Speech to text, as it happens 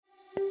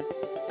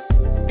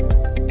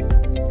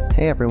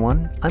Hey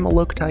everyone, I'm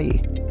Alok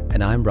Tai.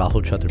 And I'm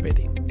Rahul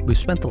Chaturvedi. We've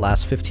spent the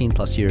last 15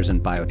 plus years in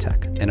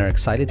biotech and are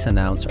excited to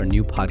announce our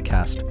new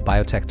podcast,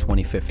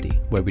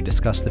 Biotech2050, where we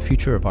discuss the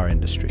future of our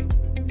industry.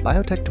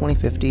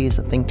 Biotech2050 is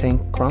a think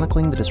tank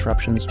chronicling the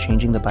disruptions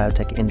changing the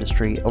biotech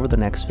industry over the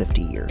next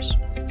 50 years.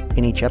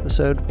 In each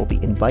episode, we'll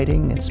be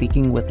inviting and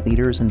speaking with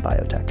leaders in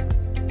biotech.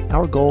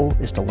 Our goal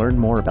is to learn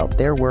more about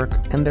their work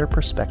and their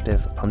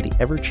perspective on the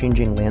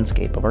ever-changing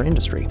landscape of our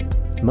industry.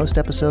 Most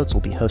episodes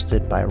will be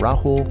hosted by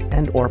Rahul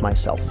and or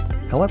myself.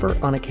 However,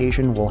 on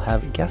occasion, we'll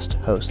have guest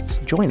hosts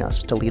join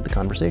us to lead the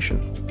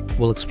conversation.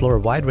 We'll explore a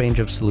wide range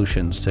of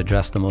solutions to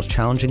address the most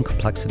challenging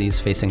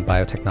complexities facing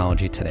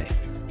biotechnology today.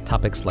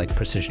 Topics like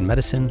precision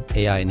medicine,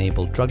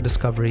 AI-enabled drug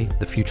discovery,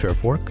 the future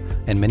of work,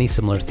 and many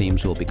similar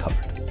themes will be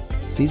covered.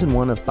 Season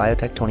 1 of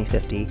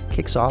Biotech2050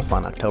 kicks off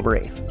on October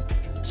 8th.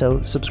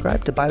 So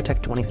subscribe to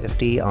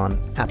Biotech2050 on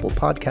Apple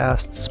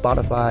Podcasts,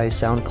 Spotify,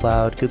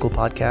 SoundCloud, Google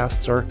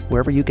Podcasts, or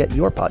wherever you get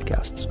your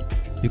podcasts.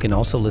 You can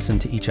also listen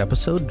to each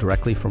episode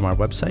directly from our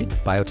website,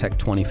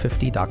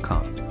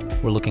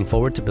 biotech2050.com. We're looking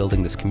forward to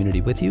building this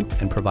community with you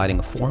and providing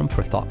a forum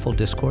for thoughtful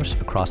discourse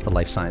across the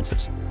life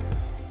sciences.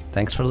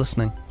 Thanks for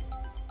listening.